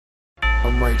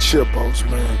I'm like Chipos,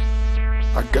 man.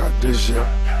 I got this, yeah.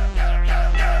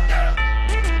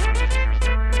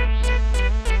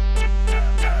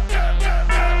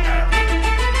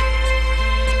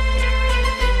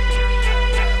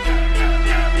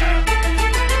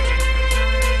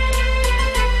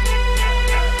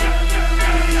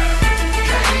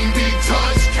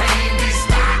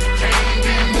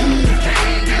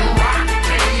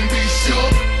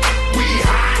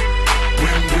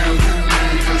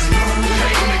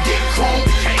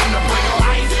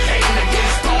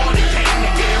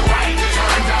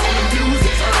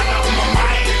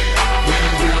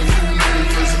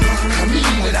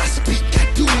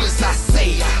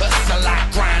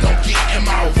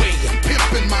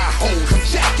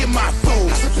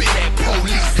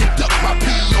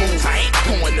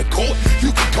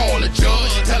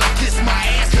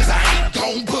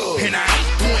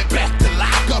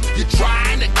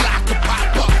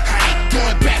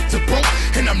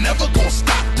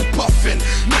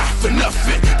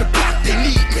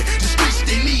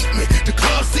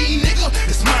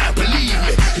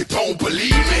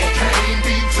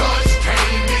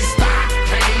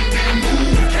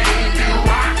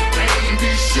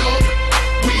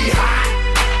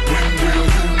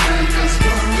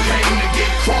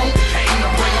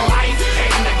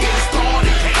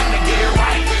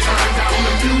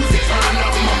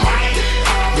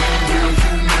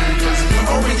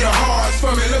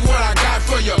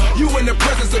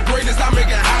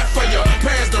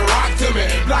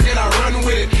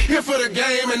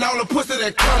 And all the pussy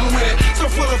that come with it. So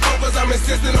full of focus, I'm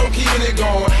insisting on keeping it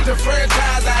going. The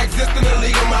franchise, I exist in a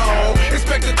league of my own.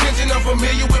 Expect attention, I'm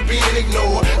familiar with being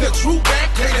ignored. The true back,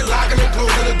 plated, locking and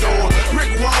closing the door.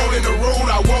 Brick wall in the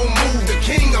road, I won't move. The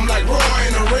king, I'm like Roy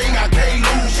in the ring, I can't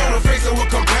lose. Show the face of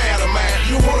what compare to man.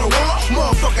 You wanna walk?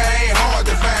 Motherfucker ain't hard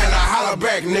to find. I holler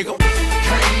back, nigga.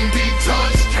 Can't be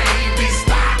touched, can't be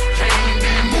stopped, can't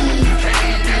be moved,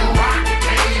 can't be rocked,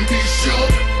 can't be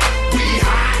shook. We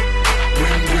hot.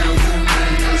 When will you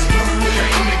niggas learn?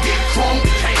 Came to get crunk,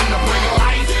 came to bring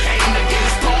life, came to get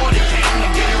started, came to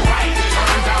get it right.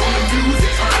 Turn down the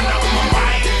music, turn up my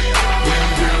mic. When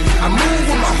will you I move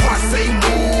when my heart say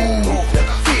move.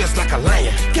 Feels like a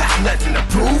lion, got nothing to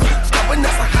prove. Stubborn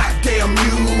as a hot damn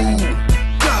mule.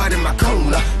 God in my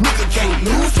corner, nigga can't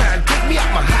lose. Trying to take me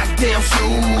out my hot damn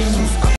shoes.